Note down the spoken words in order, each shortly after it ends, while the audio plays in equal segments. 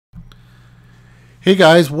Hey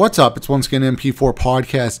guys, what's up? It's once again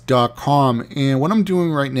mp4podcast.com, and what I'm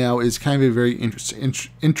doing right now is kind of a very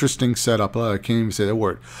interesting setup. I can't even say that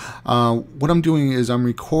word. What I'm doing is I'm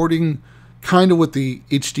recording kind of with the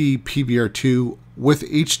HD-PVR 2 with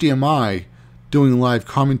HDMI doing live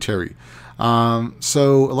commentary.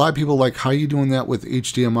 So a lot of people like, how are you doing that with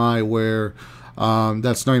HDMI where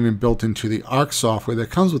that's not even built into the ARC software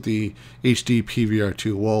that comes with the HD-PVR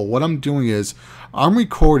 2. Well, what I'm doing is I'm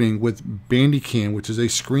recording with Bandicam, which is a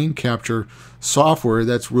screen capture software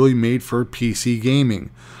that's really made for PC gaming.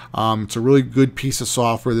 It's a really good piece of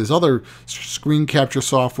software. There's other screen capture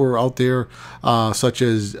software out there, such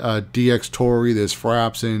as DxTory, there's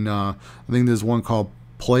Fraps, and I think there's one called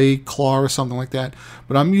PlayClaw or something like that.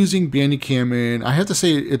 But I'm using Bandicam, and I have to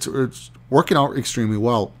say it's working out extremely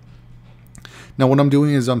well. Now what I'm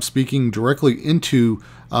doing is I'm speaking directly into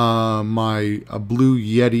my Blue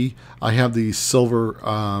Yeti. I have the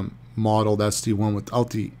silver model. That's the one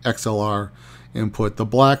without the XLR input. The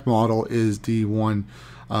black model is the one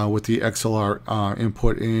with the XLR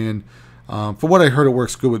input. And for what I heard, it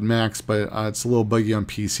works good with Macs, but it's a little buggy on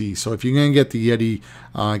PC. So if you're going to get the Yeti,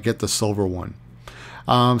 get the silver one.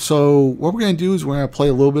 So what we're going to do is we're going to play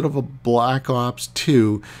a little bit of a Black Ops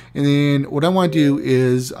 2, and then what I want to do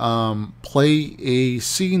is play a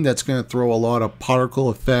scene that's going to throw a lot of particle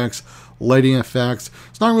effects, lighting effects.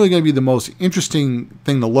 It's not really going to be the most interesting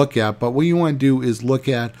thing to look at, but what you want to do is look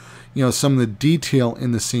at, you know, some of the detail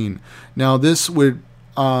in the scene. Now this would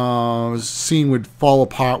scene would fall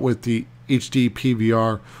apart with the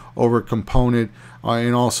HD-PVR over component.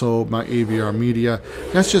 And also my AVR media.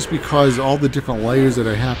 That's just because all the different layers that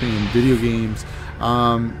are happening in video games,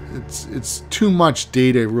 it's too much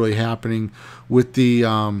data really happening with the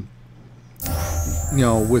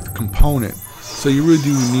with component. So you really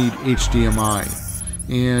do need HDMI.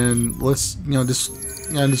 And let's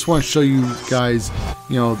I just want to show you guys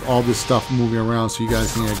all this stuff moving around so you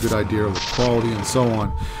guys can get a good idea of the quality and so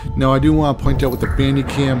on. Now I do want to point out with the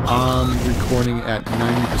Bandicam I'm recording at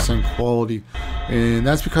 90% quality, and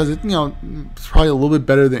that's because it's probably a little bit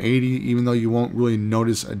better than 80, even though you won't really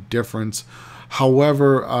notice a difference.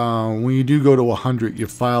 However, when you do go to 100, your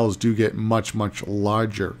files do get much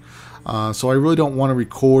larger. So I really don't want to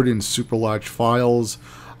record in super large files.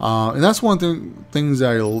 And that's one things that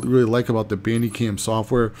I really like about the Bandicam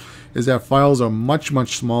software, is that files are much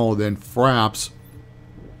smaller than Fraps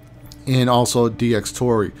and also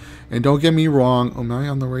DxTory. And don't get me wrong, am I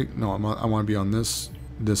on the right? No, I want to be on this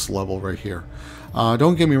level right here.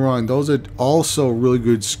 Don't get me wrong, those are also really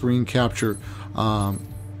good screen capture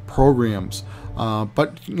programs.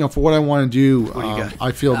 But for what I want to do,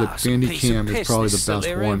 I feel that Bandicam is probably the best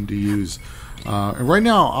one to use. And right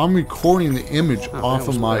now I'm recording the image off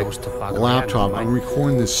of my laptop. I'm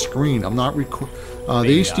recording this screen. I'm not recording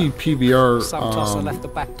the HD-PVR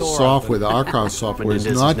software, the archive software, is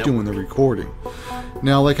not doing the recording.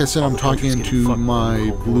 Now, like I said, I'm talking into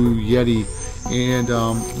my Blue Yeti, and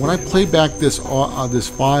when I play back this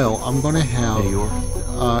file, I'm going to have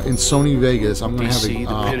in Sony Vegas, I'm going to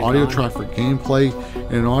have an audio track for gameplay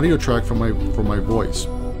and an audio track for my voice.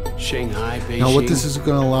 Shanghai, Beijing, now what this is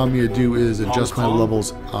going to allow me to do is adjust my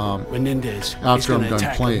levels after I'm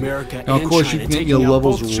done playing. Now of course you can get your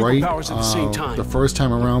levels right the first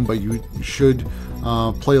time around, but you should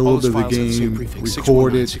play a little bit of the game,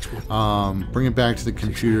 record it, bring it back to the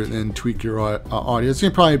computer, and then tweak your audio. It's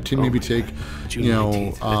going to probably maybe take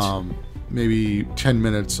maybe 10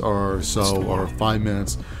 minutes or so, or 5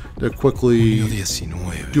 minutes to quickly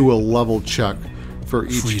do a level check for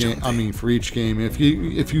each game. For each game, if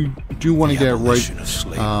you do want to get it right,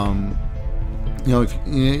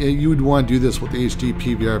 you would want to do this with the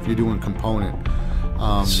HD-PVR if you're doing component.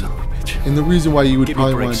 And the reason why you would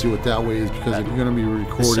probably want to do it that way is because if you're going to be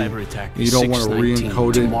recording, you don't want to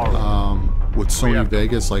re-encode it with Sony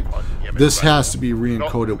Vegas. Like, this has to be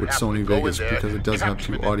re-encoded with Sony Vegas because it does have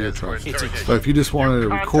 2 audio tracks. But if you just wanted to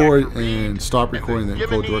record and stop recording and then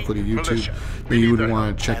go directly to YouTube, then you would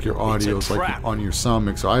want to check your audios like on your sound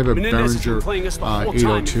mixer. I have a Behringer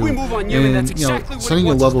 802, and setting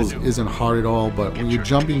your levels isn't hard at all. But when you're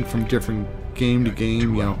jumping from different game to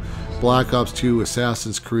game, Black Ops 2,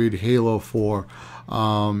 Assassin's Creed, Halo 4,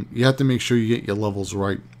 you have to make sure you get your levels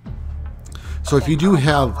right. So if you do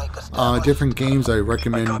have different games, I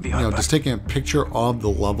recommend just taking a picture of the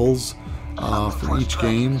levels for each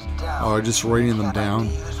game, or just writing them down,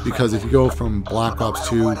 because if you go from Black Ops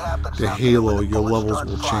 2 to Halo, your levels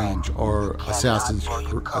will change, or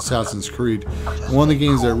Assassin's Creed. One of the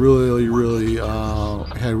games that really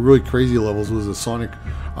had really crazy levels was the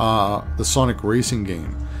Sonic racing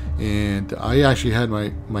game, and I actually had my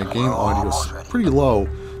game audio pretty low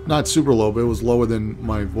not super low, but it was lower than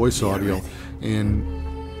my voice audio, and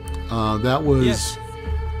that was. Yes.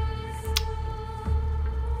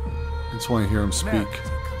 I just want to hear him speak.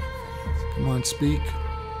 Come on, speak.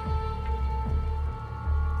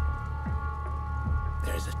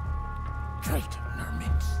 There's a traitor in our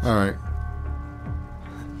midst. All right.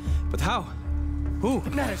 But how? Who?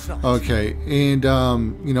 Okay, and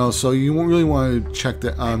you know, so you really want to check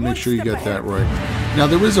that, make sure you get that right. Now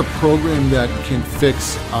there is a program that can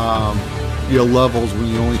fix your levels when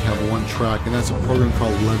you only have one track, and that's a program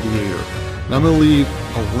called Levelator. And I'm going to leave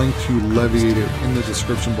a link to Levelator in the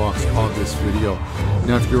description box of this video.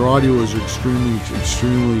 Now, if your audio is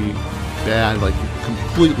extremely bad, like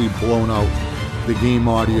completely blown out, the game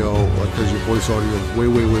audio, because your voice audio is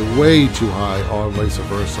way too high, or vice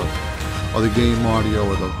versa, or the game audio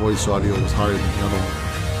or the voice audio was higher than the other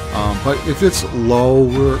one. But if it's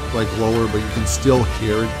lower, but you can still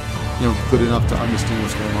hear it, you know, good enough to understand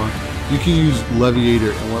what's going on, you can use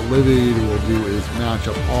Levelator, and what Levelator will do is match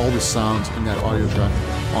up all the sounds in that audio track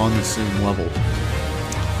on the same level.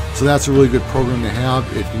 So that's a really good program to have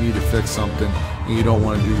if you need to fix something and you don't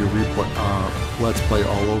want to do your Let's Play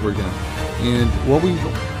all over again. And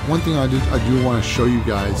one thing I do want to show you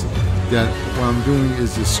guys, that what I'm doing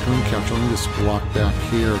is this screen capture. Let me just block back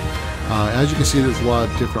here. As you can see, there's a lot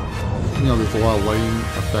of different, you know, there's a lot of lighting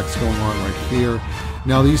effects going on right here.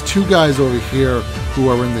 Now these two guys over here who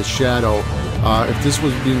are in the shadow, if this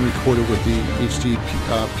was being recorded with the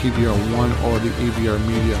HD-PVR 1 or the AVR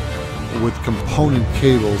media with component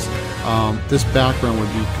cables, this background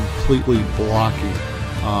would be completely blocky.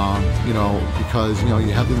 You know, because, you know,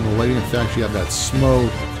 you have the lighting effects, you have that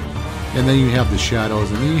smoke, and then you have the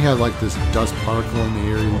shadows, and then you have like this dust particle in the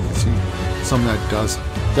area. You can see some of that dust.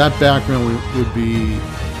 That background would be,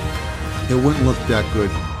 it wouldn't look that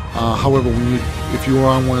good. However, if you are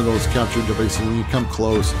on one of those capture devices, when you come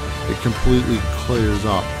close, it completely clears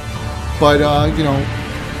up. But you know,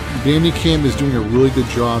 Bandicam is doing a really good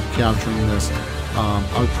job capturing this.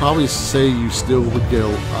 I would probably say you still would get a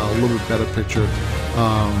little bit better picture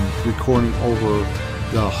recording over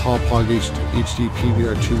the Hall-Pog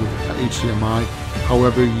HD-PVR 2 with HDMI.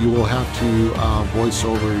 However, you will have to voice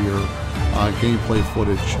over your gameplay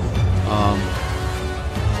footage,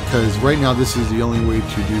 because right now this is the only way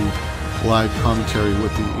to do live commentary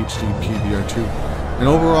with the HD-PVR 2. And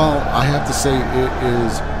overall, I have to say it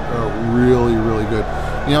is really good.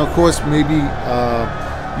 You know, of course, maybe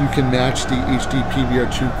you can match the HD-PVR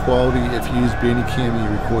 2 quality if you use Bandicam and you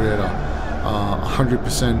record at a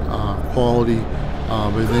 100% quality.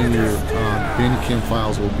 But then your Bandicam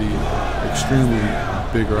files will be extremely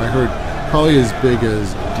bigger. I heard probably as big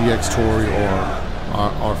as DxTory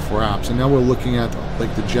or Fraps. And now we're looking at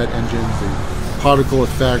like the jet engines, the particle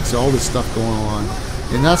effects, all this stuff going on,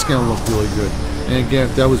 and that's going to look really good. And again,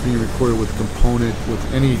 if that was being recorded with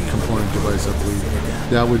any component device, I believe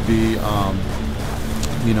that would be,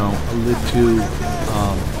 you know, a little too,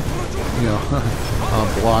 you know,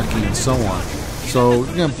 blocky and so on. So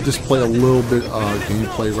I'm going to just play a little bit of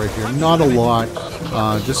gameplay right here. Not a lot.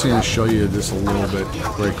 Just going to show you this a little bit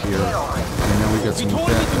right here. And then we got some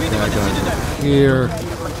bad guys over here.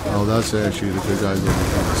 Oh, that's actually the good guys over here,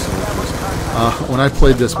 the soldiers. When I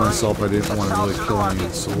played this myself, I didn't want to really kill any of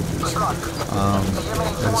the soldiers. I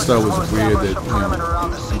just thought it was weird that, you know,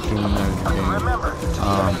 doing that in the game.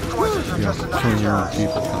 You know, killing your own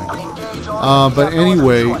people thing. But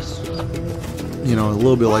anyway, you know, a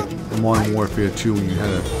little bit like Modern Warfare 2 when you had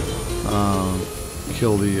to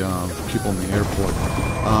kill the people in the airport.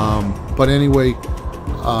 But anyway,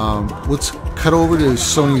 let's cut over to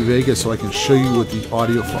Sony Vegas so I can show you what the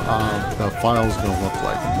audio the file is going to look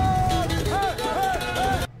like.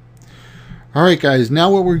 Alright guys,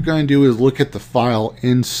 now what we're going to do is look at the file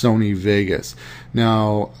in Sony Vegas.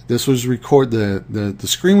 Now, this was the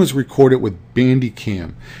screen was recorded with Bandicam.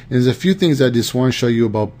 And there's a few things I just want to show you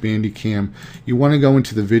about Bandicam. You want to go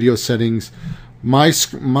into the video settings. My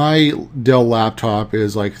Dell laptop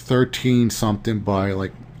is like 13 something by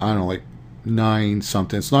like, I don't know, like 9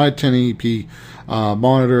 something. It's not a 1080p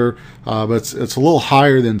monitor, but it's a little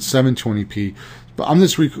higher than 720p. But I'm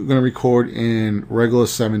just going to record in regular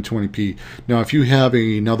 720p. Now, if you have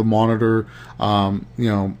another monitor, you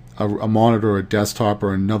know, a monitor, a desktop,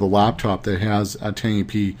 or another laptop that has a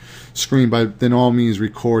 1080p screen, then all means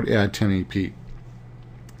record at 1080p.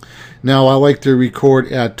 Now, I like to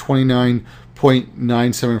record at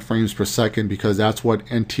 29.97 frames per second because that's what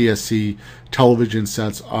NTSC television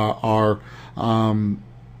sets are. You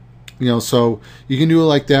know, so you can do it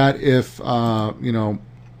like that if you know,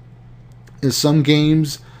 if some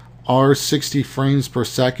games are 60 frames per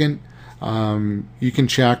second. You can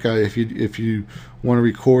check if you want to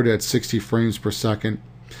record at 60 frames per second.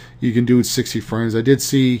 You can do it 60 frames. I did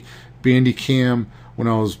see Bandicam when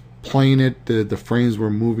I was playing it, the frames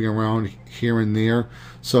were moving around here and there.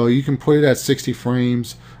 So you can put it at 60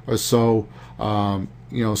 frames or so.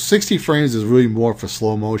 60 frames is really more for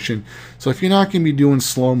slow motion. So if you're not going to be doing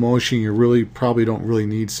slow motion, you really probably don't really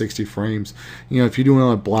need 60 frames. If you're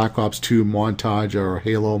doing a Black Ops 2 montage or a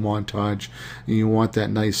Halo montage and you want that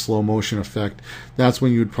nice slow motion effect, that's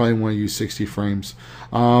when you would probably want to use 60 frames.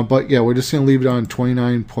 But yeah, we're just going to leave it on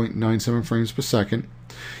 29.97 frames per second.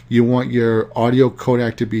 You want your audio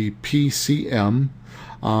codec to be PCM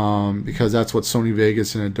because that's what Sony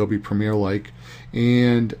Vegas and Adobe Premiere like.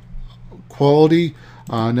 And quality,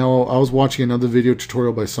 now I was watching another video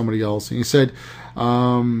tutorial by somebody else, and he said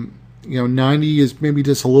 90 is maybe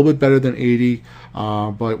just a little bit better than 80,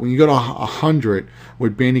 but when you go to 100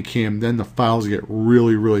 with Bandicam, then the files get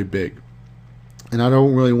really, really big. And I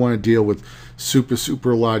don't really want to deal with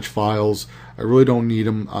super large files. I really don't need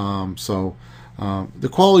them. The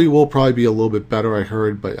quality will probably be a little bit better, I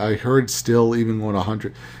heard, but I heard still, even going to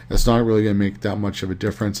 100, it's not really going to make that much of a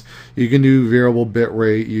difference. You can do variable bit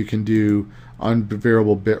rate, you can do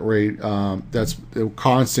unvariable bit rate. That's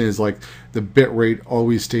constant is like the bit rate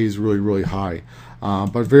always stays really, really high.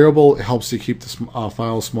 But variable helps to keep the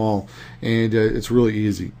file small, and it's really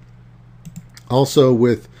easy. Also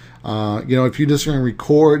with, if you're just going to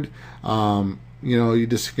record, you're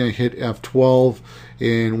just going to hit F12,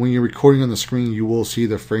 and when you're recording on the screen, you will see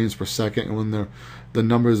the frames per second, and when the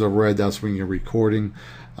numbers are red, that's when you're recording.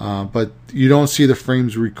 But you don't see the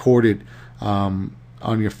frames recorded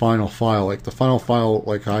on your final file. Like the final file,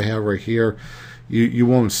 like I have right here, you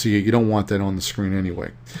won't see it. You don't want that on the screen anyway.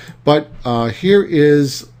 But here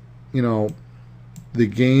is, the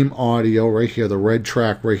game audio right here, the red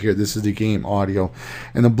track right here. This is the game audio,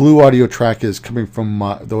 and the blue audio track is coming from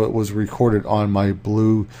though it was recorded on my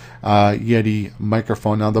blue Yeti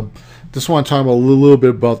microphone. Now just want to talk about a little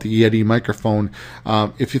bit about the Yeti microphone.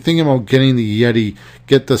 If you're thinking about getting the Yeti,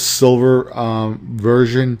 get the silver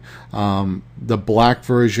version, the black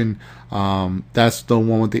version. That's the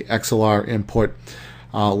one with the XLR input.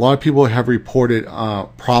 A lot of people have reported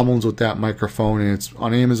problems with that microphone, and it's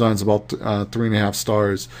on Amazon. It's about 3.5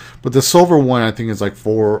 stars. But the silver one, I think, is like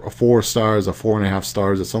 4 stars or 4.5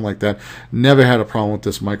 stars or something like that. Never had a problem with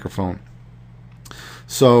this microphone.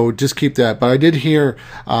 So just keep that. But I did hear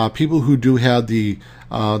people who do have the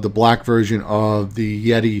black version of the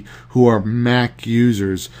Yeti, who are Mac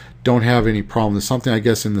users, don't have any problem. There's something, I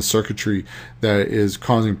guess, in the circuitry that is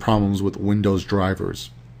causing problems with Windows drivers.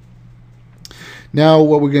 Now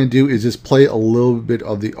what we're going to do is just play a little bit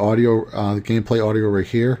of the audio, the gameplay audio right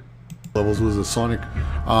here. Levels was the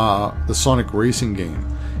Sonic racing game,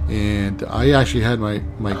 and I actually had my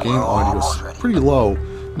game audio pretty low,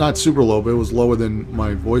 not super low, but it was lower than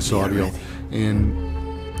my voice audio, and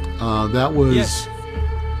that was. Yes.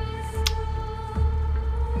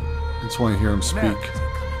 I just want to hear him speak.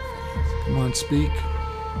 Come on, speak.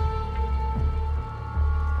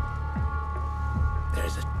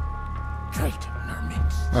 There's a traitor.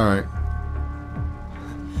 All right.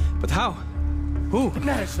 But how? Who?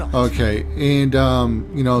 Okay, and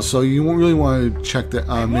so you won't really want to check that.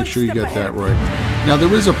 Make sure you get that right. Now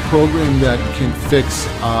there is a program that can fix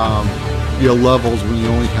your levels when you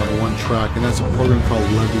only have one track, and that's a program called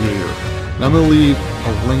Levelator. And I'm going to leave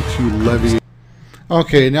a link to Levelator.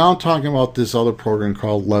 Okay, now I'm talking about this other program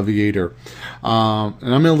called Levelator,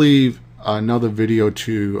 and I'm going to leave another video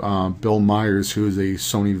to Bill Myers, who is a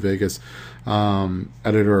Sony Vegas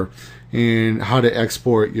editor, and how to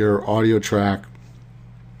export your audio track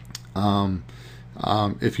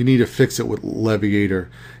if you need to fix it with Levelator.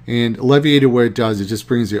 And Levelator, what it does, it just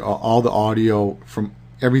brings you all the audio from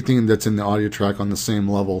everything that's in the audio track on the same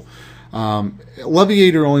level.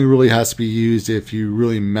 Levelator only really has to be used if you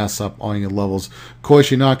really mess up on your levels. Of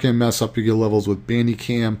course, you're not going to mess up your levels with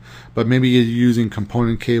Bandicam, but maybe you're using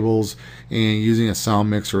component cables and using a sound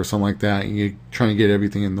mixer or something like that, and you're trying to get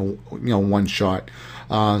everything in the one shot.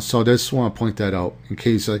 So I just want to point that out in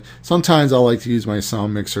case. Sometimes I like to use my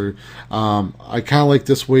sound mixer. I kind of like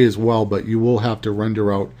this way as well, but you will have to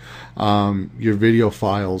render out your video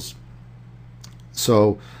files.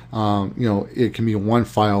 So it can be one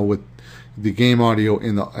file with the game audio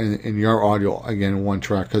in your audio, again, in one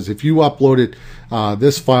track. Because if you uploaded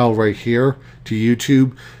this file right here to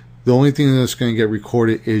YouTube, the only thing that's going to get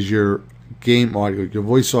recorded is your game audio. Your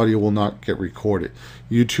voice audio will not get recorded.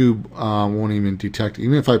 YouTube won't even detect it.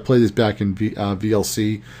 Even if I play this back in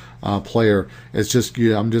VLC, player. It's just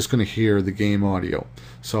I'm just going to hear the game audio.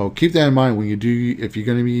 So keep that in mind when you do. If you're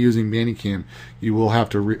going to be using Bandicam, you will have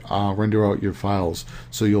to render out your files,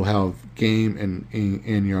 so you'll have game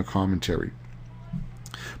in your commentary.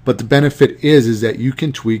 But the benefit is that you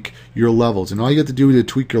can tweak your levels, and all you have to do to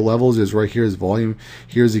tweak your levels is right here is volume.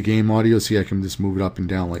 Here's the game audio. See, I can just move it up and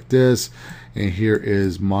down like this. And here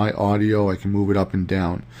is my audio. I can move it up and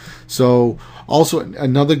down. So also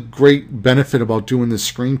another great benefit about doing this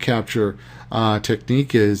screen capture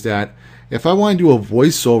technique is that if I want to do a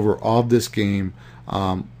voiceover of this game,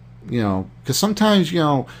 because sometimes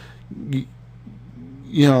you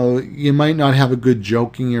might not have a good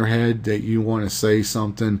joke in your head that you want to say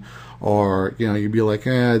something, or you'd be like,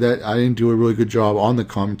 that I didn't do a really good job on the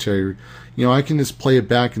commentary. I can just play it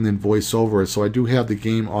back and then voice over it. So I do have the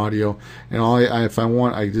game audio, and if I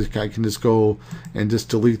want, I can just go and just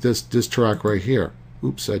delete this track right here.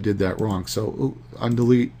 Oops, I did that wrong. So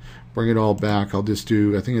undelete, bring it all back. I'll just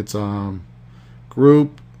do, I think it's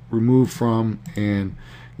group, remove from, and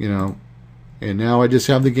and now I just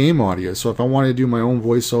have the game audio. So if I want to do my own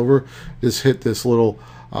voiceover, just hit this little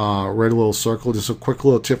red little circle. Just a quick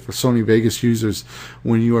little tip for Sony Vegas users: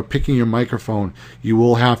 when you are picking your microphone, you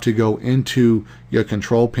will have to go into your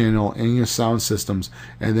control panel and your sound systems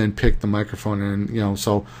and then pick the microphone. And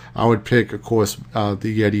so I would pick, of course, the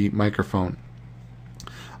Yeti microphone.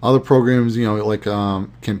 Other programs, like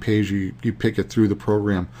Camtasia, you pick it through the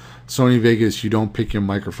program. Sony Vegas, you don't pick your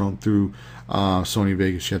microphone through Sony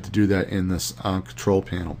Vegas. You have to do that in this control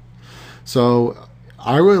panel. So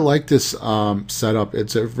I really like this setup.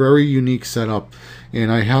 It's a very unique setup,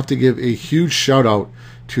 and I have to give a huge shout out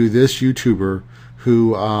to this YouTuber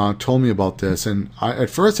who told me about this. And at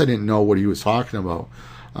first I didn't know what he was talking about.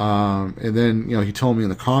 And then he told me in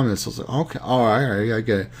the comments. I was like, okay, all right, I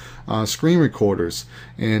get it. Screen recorders,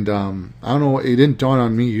 and I don't know, it didn't dawn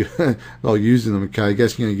on me about using them. I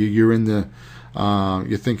guess you're in the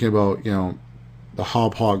you're thinking about the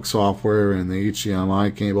hog software and the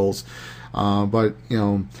HDMI cables, but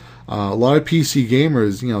a lot of PC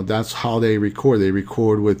gamers, that's how they record. They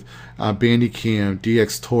record with Bandicam,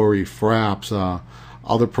 DxTory, Fraps,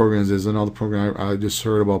 other programs. There's another program I just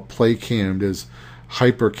heard about, Playcam. There's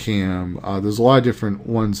Hypercam. There's a lot of different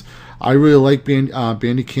ones. I really like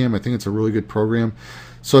Bandicam. I think it's a really good program.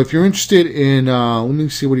 So if you're interested in, let me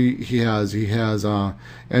see what he has. He has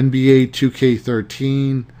NBA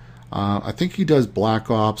 2K13. I think he does Black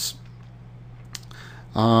Ops,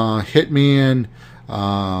 Hitman,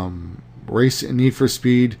 Race and Need for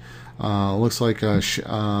Speed. Looks like a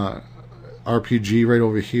RPG right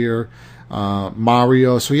over here.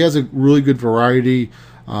 Mario. So he has a really good variety.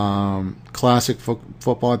 Classic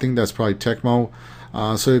football. I think that's probably Tecmo.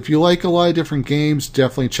 So if you like a lot of different games,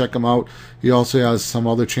 definitely check him out. He also has some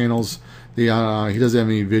other channels. He doesn't have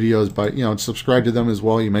any videos, but subscribe to them as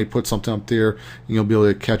well. You might put something up there, and you'll be able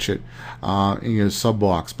to catch it in your sub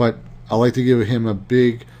box. But I'd like to give him a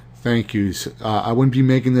big thank you. I wouldn't be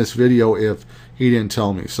making this video if he didn't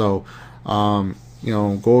tell me. So go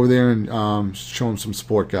over there and show him some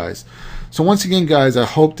support, guys. So once again, guys, I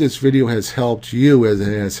hope this video has helped you as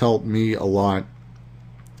it has helped me a lot.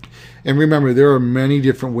 And remember, there are many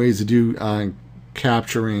different ways to do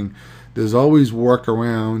capturing. There's always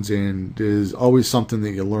workarounds, and there's always something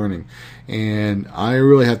that you're learning. And I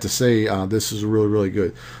really have to say, this is really, really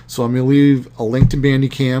good. So I'm going to leave a link to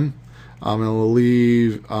Bandicam. I'm going to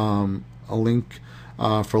leave a link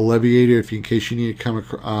for Levelator in case you need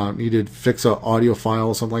to fix an audio file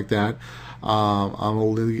or something like that. I'm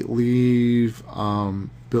going to leave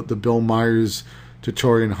the Bill Myers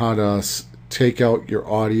tutorial on how to take out your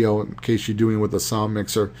audio in case you're doing it with a sound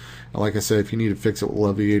mixer. And like I said, if you need to fix it with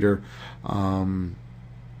Levelator,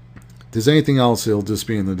 if there's anything else, it'll just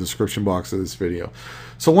be in the description box of this video.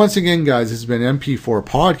 So once again, guys, this has been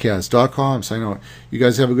MP4podcast.com signing out. You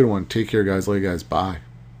guys have a good one. Take care, guys. Love you guys. Bye.